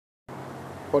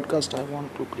podcast, I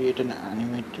want to create an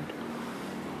animated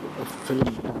film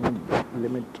time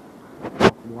limit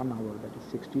of 1 hour, that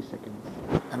is 60 seconds,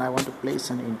 and I want to place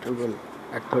an interval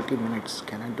at 30 minutes.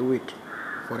 Can I do it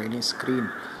for any screen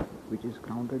which is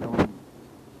grounded on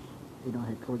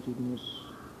heterogeneous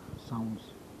sounds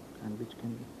and which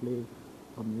can play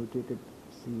a mutated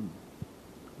scene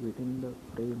within the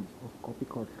frame of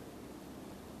copycat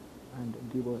and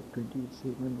give a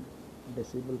 27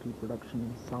 decibel reproduction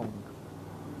in sound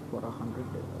for 100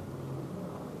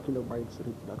 kilobytes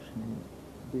reproduction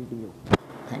in video.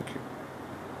 Thank you.